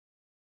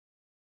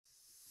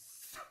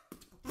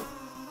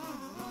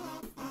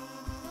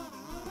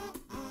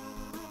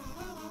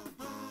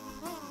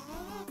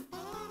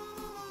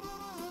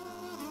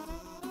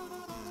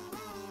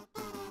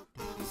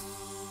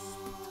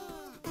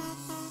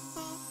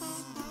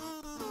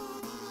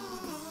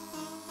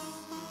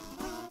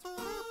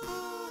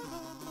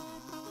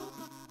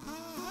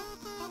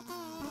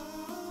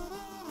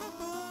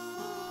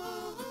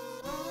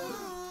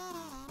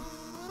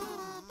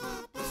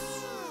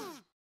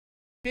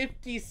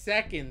50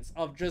 seconds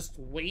of just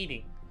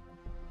waiting.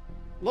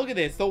 Look at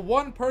this. The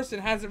one person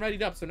hasn't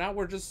readied up, so now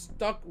we're just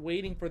stuck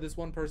waiting for this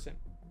one person.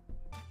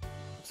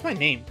 What's my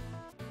name?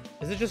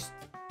 Is it just...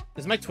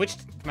 Is my Twitch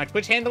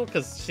handle?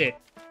 Because shit.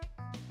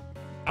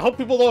 I hope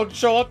people don't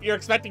show up. You're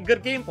expecting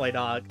good gameplay,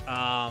 dog.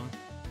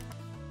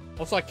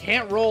 Also, I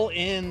can't roll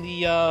in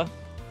the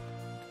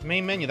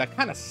main menu. That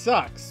kind of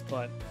sucks,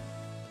 but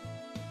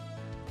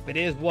it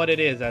is what it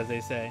is, as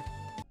they say.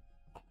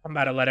 I'm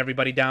about to let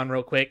everybody down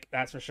real quick.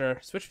 That's for sure.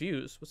 Switch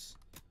views.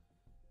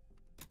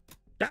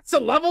 That's the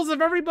levels of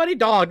everybody,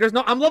 dog. There's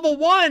no... I'm level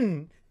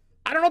 1.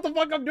 I don't know what the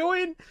fuck I'm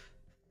doing.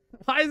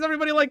 Why is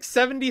everybody like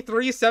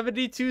 73,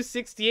 72,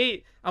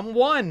 68? I'm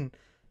 1.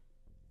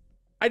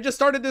 I just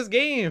started this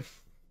game.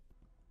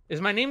 Is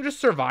my name just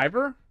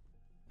Survivor?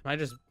 Am I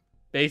just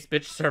base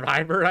bitch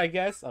Survivor, I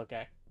guess?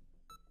 Okay.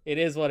 It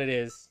is what it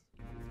is.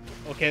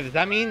 Okay, does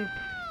that mean...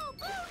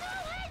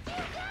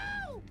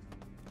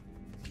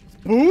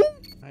 Boo?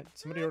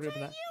 Somebody already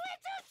opened that.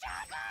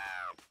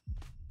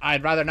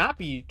 I'd rather not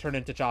be turned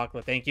into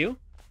chocolate, thank you.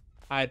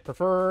 I'd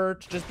prefer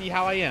to just be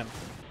how I am.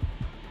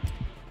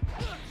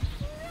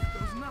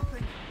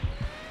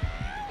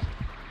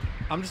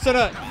 I'm just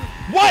gonna...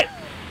 What?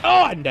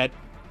 Oh, I'm dead.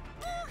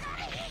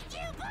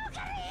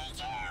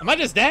 Am I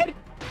just dead?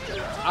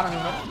 I don't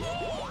even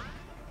know.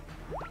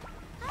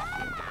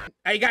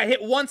 I got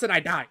hit once and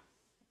I died.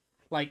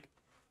 Like,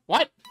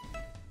 what?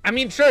 I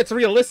mean, sure, it's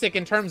realistic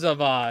in terms of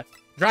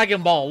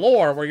Dragon Ball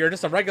lore, where you're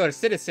just a regular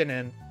citizen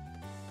and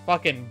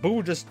fucking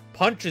Boo just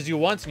punches you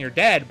once and you're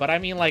dead. But I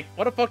mean, like,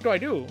 what the fuck do I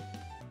do?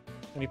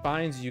 When he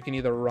finds you can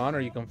either run or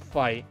you can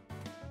fight.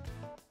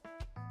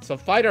 So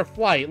fight or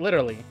flight,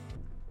 literally.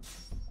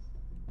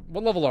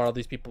 What level are all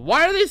these people?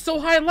 Why are they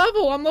so high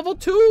level? I'm level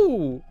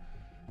 2.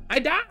 I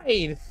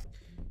died.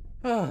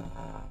 Well,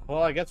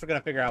 I guess we're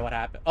gonna figure out what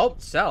happened. Oh,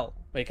 sell.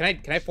 Wait, can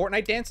I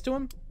Fortnite dance to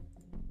him?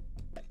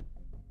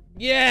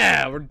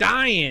 Yeah, we're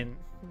dying.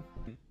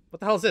 What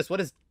the hell is this?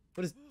 What is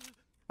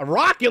a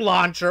rocket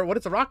launcher? What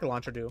does a rocket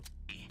launcher do?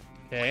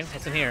 Okay,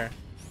 what's in here?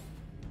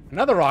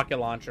 Another rocket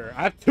launcher.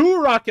 I have 2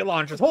 rocket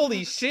launchers.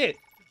 Holy shit.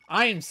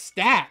 I am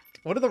stacked.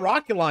 What do the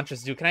rocket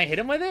launchers do? Can I hit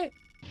him with it?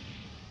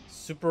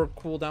 Super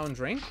cooldown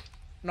drink?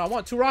 No, I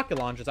want 2 rocket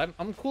launchers.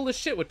 I'm cool as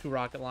shit with 2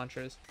 rocket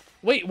launchers.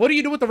 Wait, what do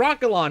you do with the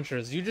rocket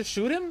launchers? You just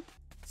shoot him?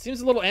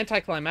 Seems a little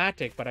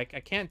anticlimactic, but I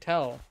can't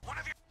tell.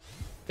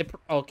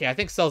 Okay, I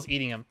think Cell's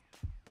eating him.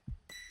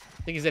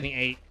 I think he's getting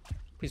 8.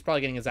 He's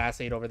probably getting his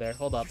ass ate over there.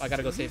 Hold up, I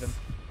gotta go save him.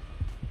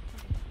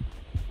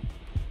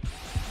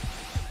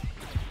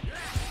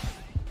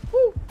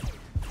 Woo!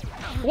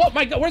 What?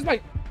 My God, where's my...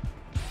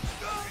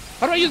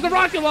 How do I use the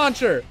rocket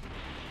launcher?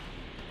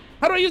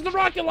 How do I use the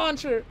rocket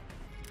launcher?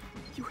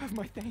 You have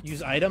my thanks.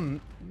 Use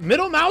item.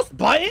 Middle mouse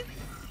button?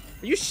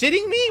 Are you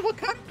shitting me? What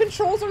kind of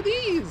controls are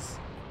these?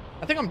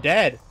 I think I'm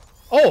dead.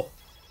 Oh!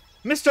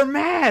 Mr.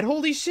 Mad!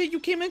 Holy shit, you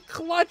came in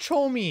clutch,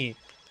 homie!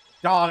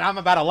 Dog, I'm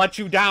about to let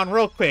you down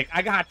real quick.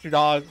 I got you,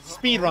 dog.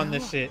 Speed run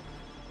this shit.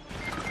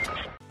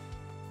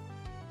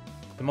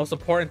 The most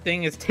important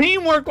thing is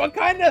teamwork. What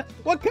kind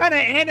of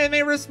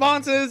anime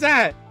response is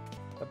that?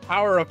 The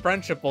power of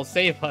friendship will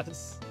save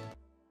us.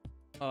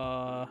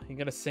 You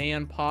get a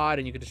sand pod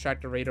and you can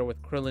distract the raider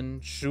with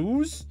Krillin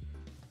shoes?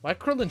 Why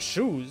Krillin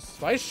shoes?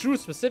 Why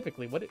shoes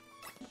specifically?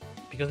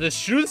 Because his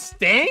shoes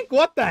stink?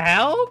 What the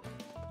hell?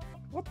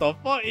 What the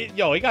fuck?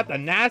 Yo, he got the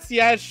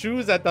nasty ass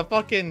shoes that the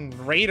fucking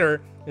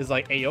raider is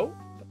like, hey yo,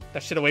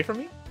 that shit away from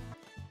me.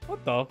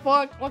 What the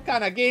fuck? What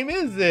kind of game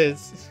is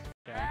this?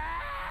 Okay.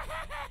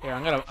 Here,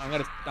 I'm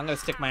gonna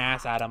stick my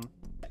ass at him.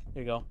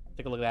 Here you go.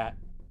 Take a look at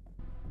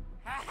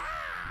that.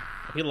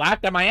 He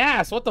laughed at my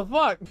ass. What the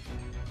fuck?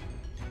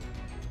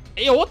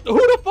 Hey, yo, who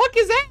the fuck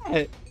is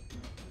that?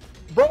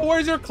 Bro,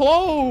 where's your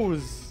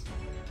clothes?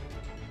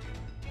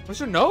 Where's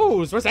your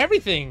nose? Where's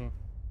everything?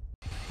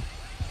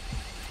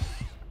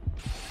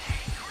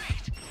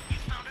 Great. You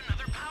found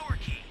another power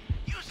key.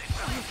 Use it.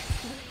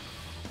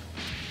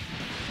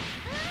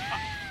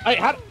 Hey,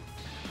 how do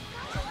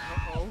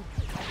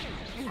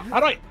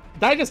I...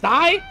 Did I just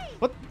die?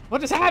 What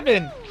just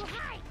happened?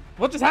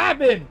 What just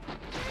happened?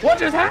 What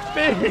just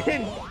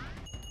happened?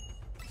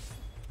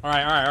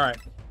 Alright.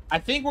 I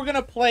think we're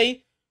gonna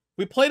play...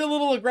 We played a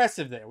little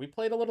aggressive there. We're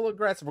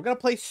gonna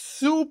play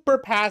super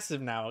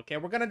passive now, okay?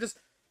 We're gonna just...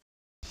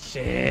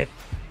 Shit.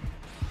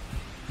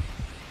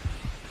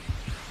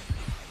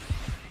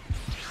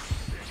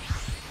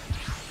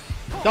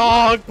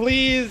 Dog,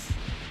 please.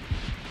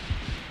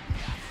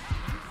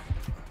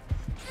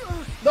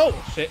 No,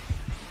 shit.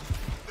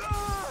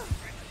 Oh,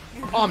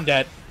 I'm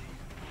dead.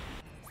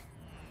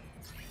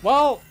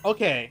 Well,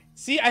 okay.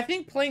 See, I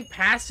think playing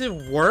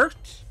passive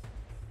worked,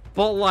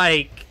 but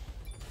like,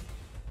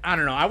 I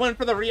don't know. I went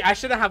for the I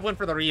should have went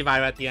for the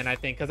revive at the end, I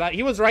think, because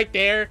he was right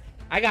there.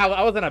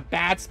 I was in a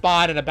bad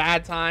spot at a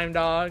bad time,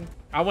 dog.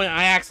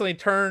 I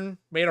accidentally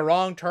made a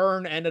wrong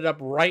turn, ended up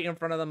right in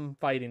front of them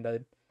fighting,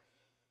 dude.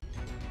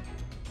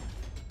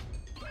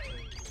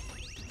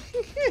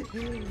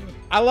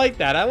 I like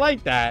that. All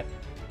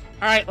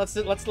right,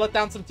 let's let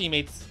down some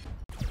teammates.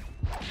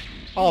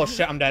 Oh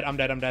shit, I'm dead. I'm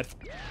dead. I'm dead.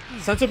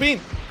 Sensu bean.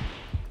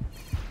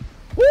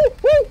 Woo!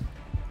 Woo!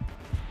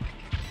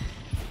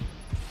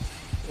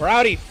 We're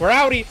outie. We're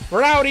outie.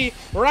 We're outie.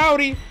 We're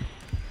outie.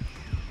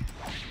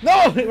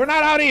 No, we're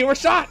not outie. We're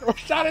shot. We're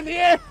shot in the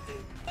air.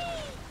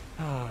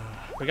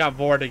 We got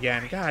bored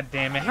again. God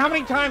damn it. How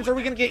many times are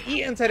we gonna get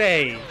eaten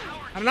today?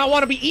 I do not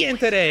want to be eaten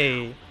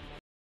today.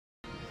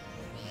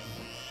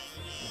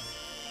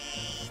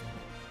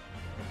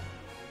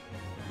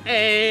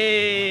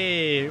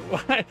 Hey,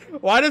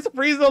 why does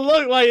Frieza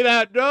look like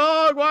that,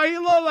 dog? Why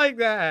you look like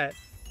that?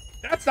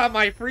 That's not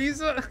my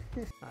Frieza.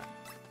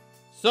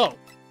 So,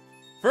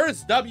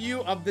 first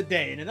W of the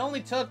day, and it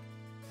only took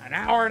an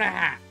hour and a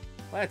half.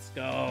 Let's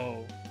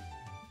go.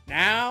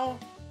 Now,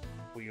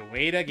 we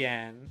wait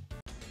again.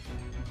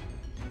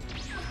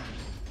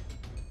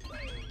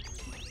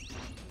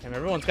 And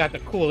everyone's got the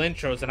cool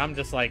intros, and I'm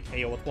just like,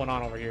 hey, yo, what's going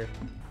on over here?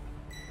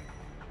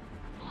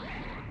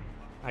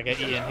 I get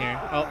eaten here.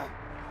 Oh,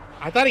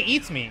 I thought he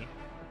eats me.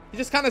 He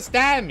just kind of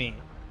stabbed me.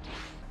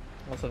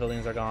 All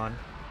civilians are gone.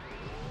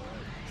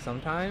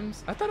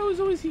 Sometimes? I thought it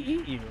was always he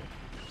eat you.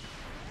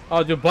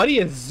 Oh, dude, Buddy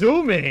is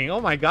zooming. Oh,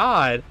 my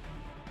God.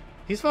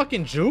 He's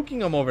fucking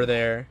juking him over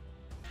there.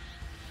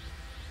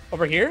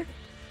 Over here?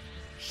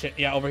 Shit,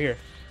 yeah, over here.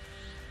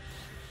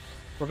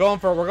 We're going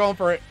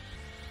for it.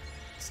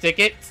 Stick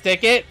it,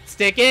 stick it,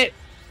 stick it.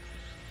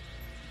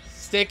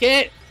 Stick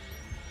it.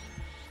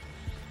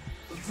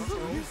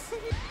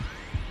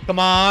 Come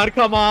on,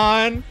 come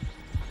on.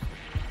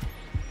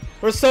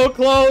 We're so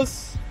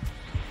close.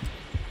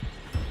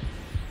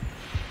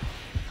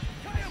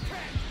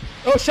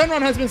 Oh,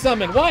 Shenron has been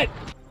summoned. What?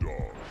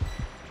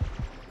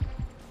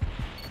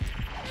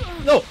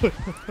 No.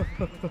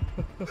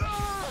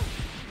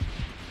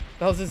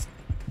 That was his...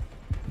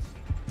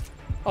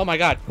 Oh my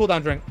God,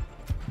 cooldown drink.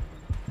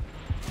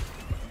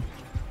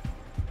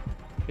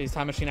 Phase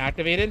time machine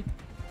activated.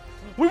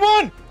 We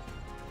won!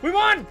 We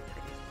won!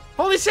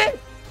 Holy shit!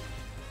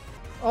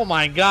 Oh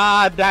my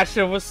God, that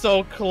shit was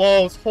so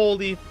close.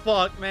 Holy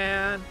fuck,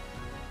 man.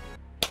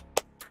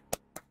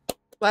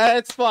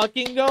 Let's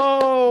fucking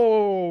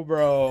go,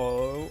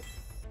 bro.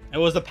 It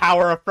was the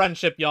power of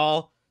friendship,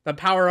 y'all. The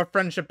power of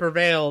friendship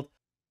prevailed.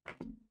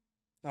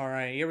 All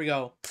right, here we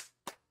go.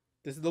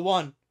 This is the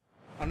one.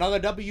 Another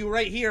W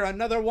right here.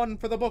 Another one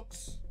for the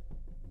books.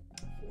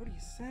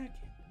 42nd.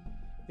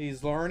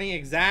 He's learning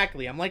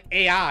exactly. I'm like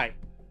AI.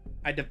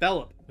 I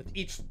develop with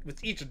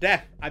each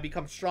death. I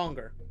become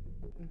stronger.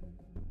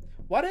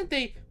 Why didn't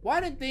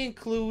they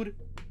include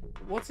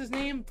what's his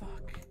name?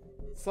 Fuck.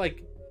 It's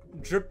like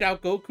dripped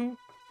out Goku.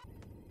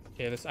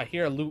 Okay, I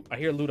hear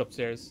loot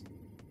upstairs.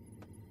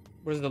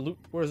 Where's the loot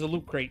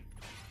crate?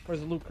 Where's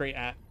the loot crate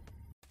at?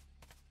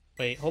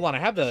 Wait, hold on. I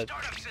have the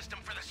startup system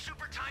for the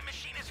super time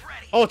machine is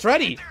ready. Oh, it's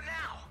ready. Get there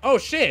now. Oh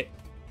shit.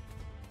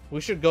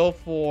 We should go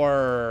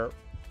for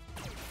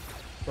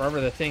wherever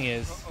the thing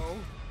is.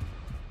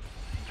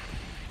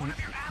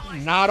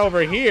 Not over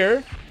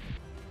here.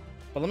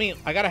 But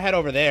I gotta head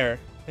over there.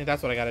 I think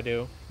that's what I gotta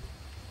do.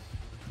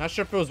 Not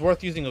sure if it was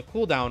worth using a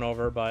cooldown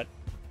over, but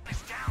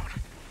It's down.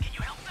 Can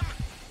you help them?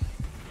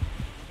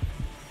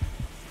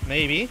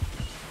 maybe.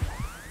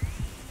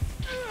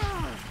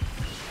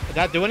 Did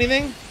that do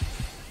anything?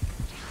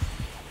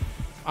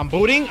 I'm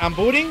booting.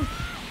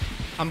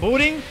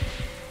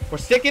 We're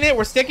sticking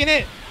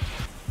it.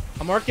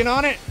 I'm working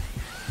on it.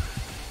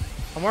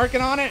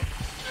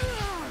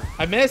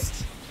 I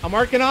missed. I'm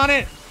working on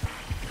it.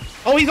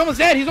 Oh, he's almost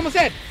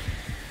dead.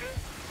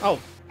 Oh.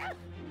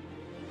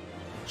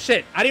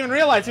 Shit, I didn't even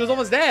realize he was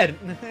almost dead.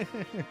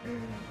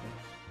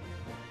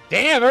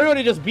 Damn,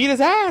 everybody just beat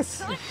his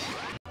ass.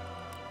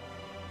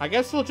 I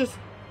guess we'll just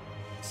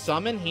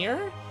summon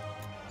here.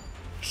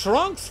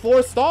 Trunks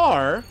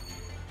 4-star.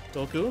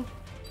 Goku.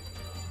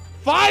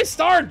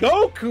 5-star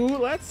Goku.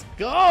 Let's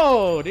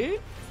go, dude.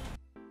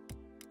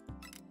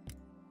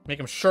 Make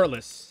him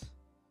shirtless.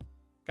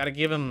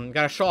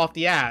 Gotta show off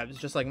the abs,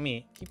 just like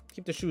me.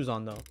 Keep the shoes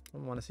on though. I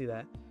don't want to see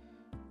that.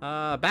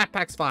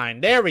 Backpack's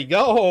fine. There we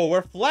go.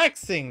 We're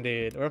flexing,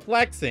 dude. We're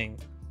flexing.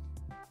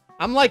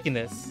 I'm liking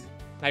this.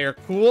 Now you're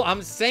cool.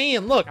 I'm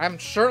saying, look, I'm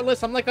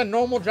shirtless. I'm like a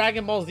normal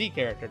Dragon Ball Z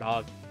character,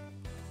 dog.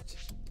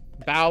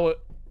 Bow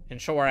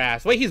and show our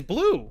ass. Wait, he's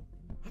blue.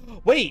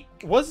 Wait,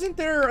 wasn't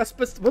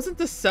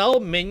the Cell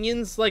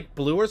minions like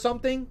blue or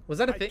something? Was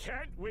that a thing? I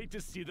can't wait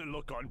to see the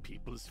look on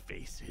people's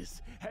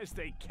faces as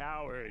they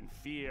cower in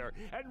fear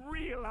and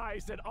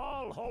realize that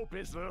all hope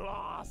is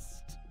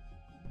lost.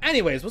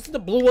 Anyways, wasn't the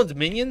blue ones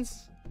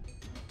minions?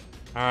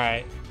 All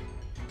right.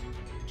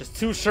 Just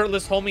two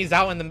shirtless homies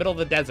out in the middle of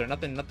the desert.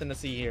 Nothing to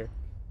see here.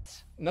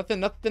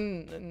 Nothing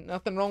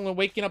wrong with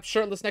waking up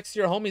shirtless next to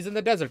your homies in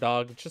the desert,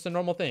 dog. It's just a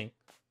normal thing.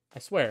 I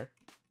swear.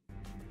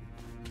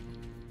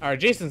 All right,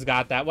 Jason's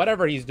got that.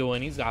 Whatever he's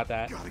doing, he's got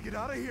that. Gotta get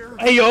out of here.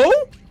 Hey, yo!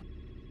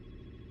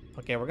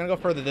 Okay, we're gonna go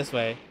further this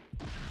way.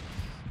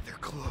 They're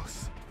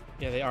close.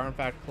 Yeah, they are in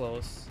fact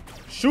close.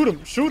 Shoot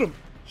him! Shoot him!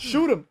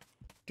 Shoot him!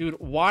 Dude,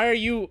 why are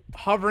you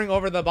hovering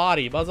over the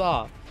body? Buzz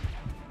off.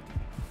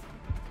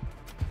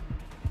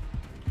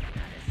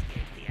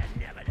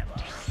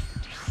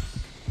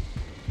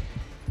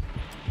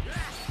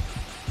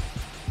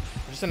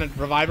 just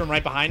gonna revive him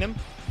right behind him.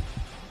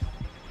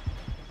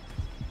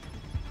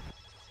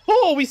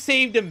 Oh, we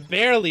saved him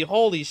barely.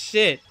 Holy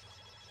shit.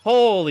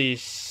 Holy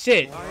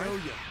shit.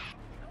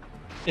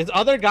 Is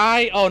other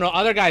guy... Oh, no,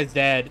 other guy's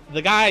dead.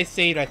 The guy I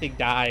saved, I think,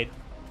 died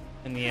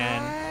in the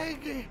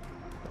end.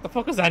 What the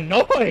fuck was that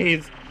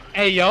noise?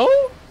 Hey, yo?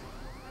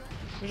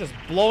 We're just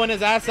blowing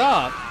his ass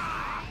up.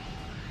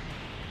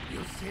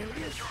 You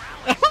serious?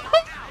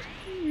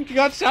 You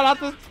got shot out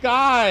the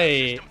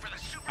sky.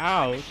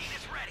 Ouch.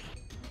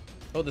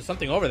 Oh, there's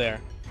something over there.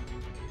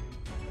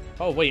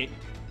 Oh, wait.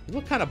 You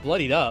look kind of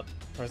bloodied up.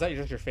 Or is that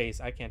just your face?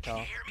 I can't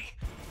tell.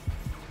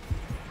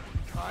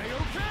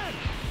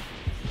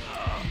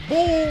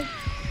 Boom!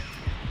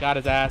 Got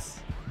his ass.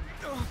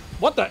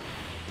 What the?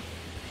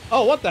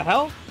 Oh, what the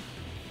hell?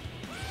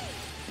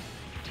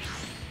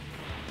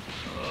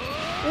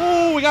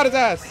 Ooh, we got his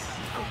ass.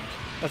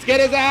 Let's get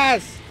his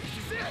ass.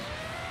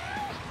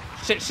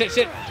 Shit, shit,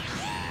 shit.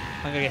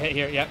 I'm gonna get hit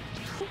here. Yep.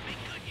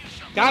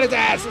 Got his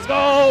ass. Let's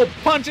go.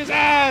 Punch his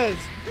ass.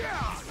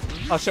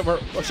 Oh shit,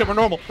 we're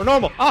normal. We're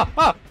normal.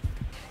 Ah.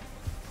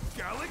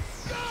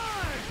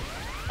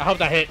 I hope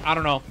that hit. I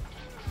don't know.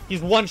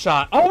 He's one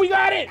shot. Oh, we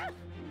got it.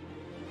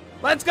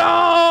 Let's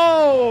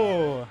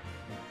go.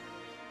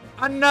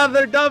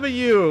 Another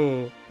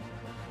W.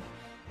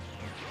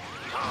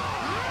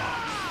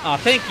 Oh,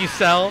 thank you,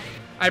 Cell.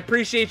 I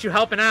appreciate you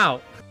helping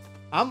out.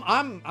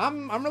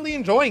 I'm really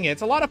enjoying it.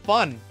 It's a lot of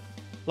fun.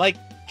 Like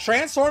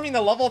transforming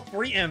the level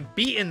 3 and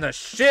beating the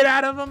shit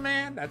out of him,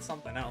 man. That's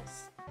something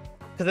else.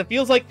 Because it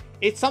feels like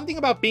it's something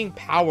about being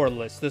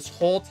powerless this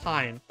whole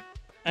time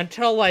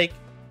until like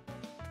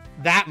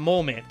that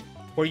moment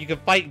where you can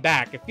fight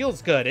back. It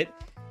feels good.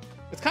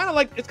 It's kind of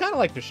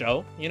like the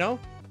show, you know?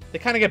 They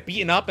kind of get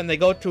beaten up and they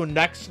go to a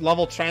next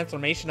level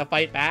transformation to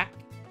fight back.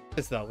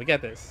 This though, we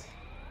get this.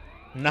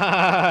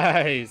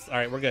 Nice. All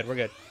right, we're good. We're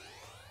good.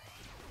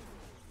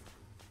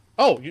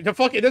 Oh,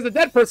 there's a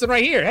dead person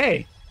right here.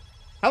 Hey,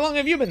 how long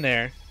have you been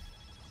there?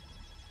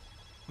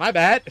 My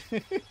bad.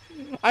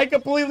 I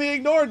completely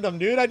ignored them,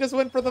 dude. I just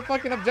went for the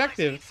fucking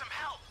objective.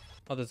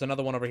 Oh, there's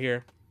another one over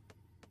here.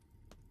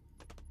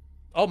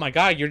 Oh my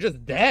god, you're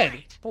just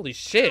dead. Holy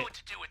shit.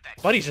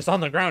 Buddy's just on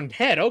the ground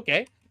dead.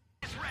 Okay.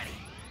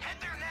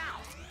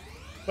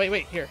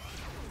 Wait, here.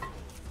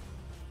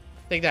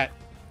 Take that.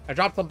 I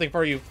dropped something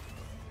for you.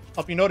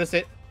 Hope you notice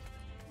it.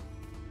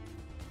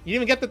 You didn't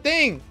even get the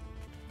thing.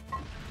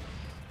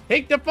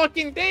 Take the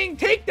fucking thing.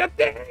 Take the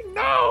thing.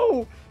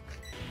 No.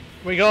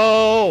 Here we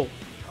go.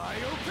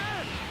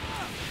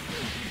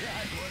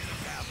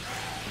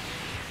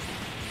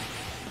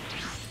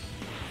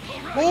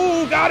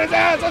 Ooh, got his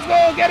ass. Let's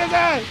go. Get his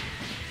ass.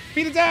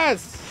 Beat his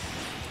ass.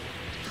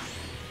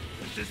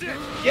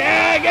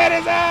 Yeah, get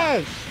his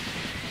ass.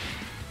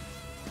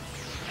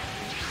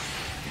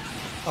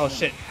 Oh,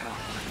 shit.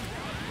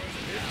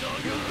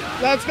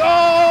 Let's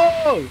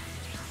go.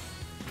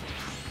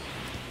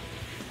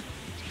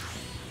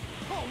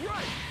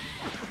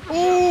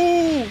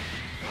 Ooh.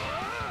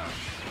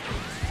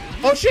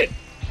 Oh, shit.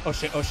 Oh,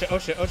 shit. Oh, shit. Oh,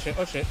 shit. Oh, shit.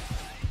 Oh, shit.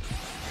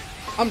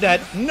 I'm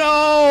dead.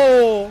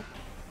 No.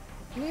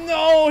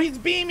 No, he's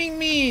beaming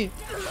me.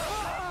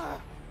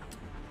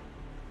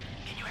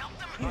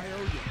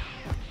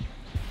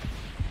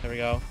 There we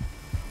go.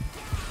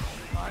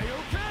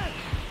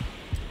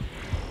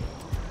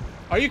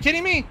 Are you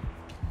kidding me?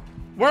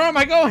 Where am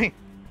I going?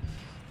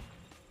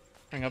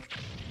 Hang up.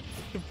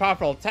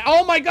 Powerful attack.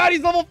 Oh my god,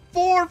 he's level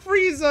 4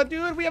 Frieza,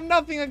 dude. We have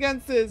nothing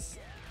against this.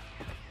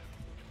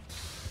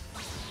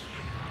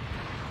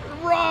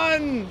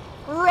 Run!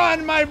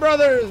 Run, my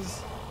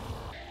brothers!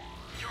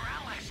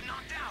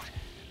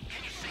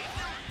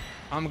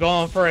 I'm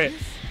going for it.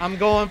 I'm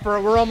going for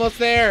it. We're almost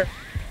there.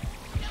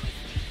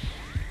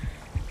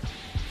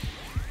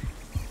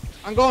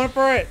 I'm going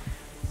for it.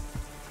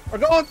 We're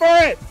going for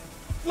it.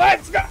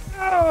 Let's go.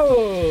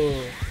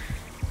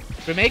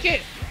 Did we make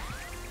it?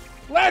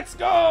 Let's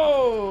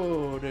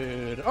go,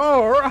 dude.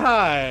 All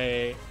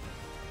right.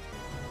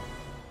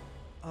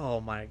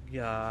 Oh my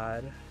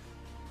god.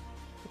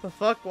 What the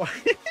fuck? Why?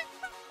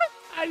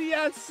 I need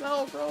to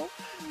sell, bro.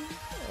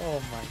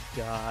 Oh my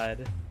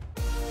god.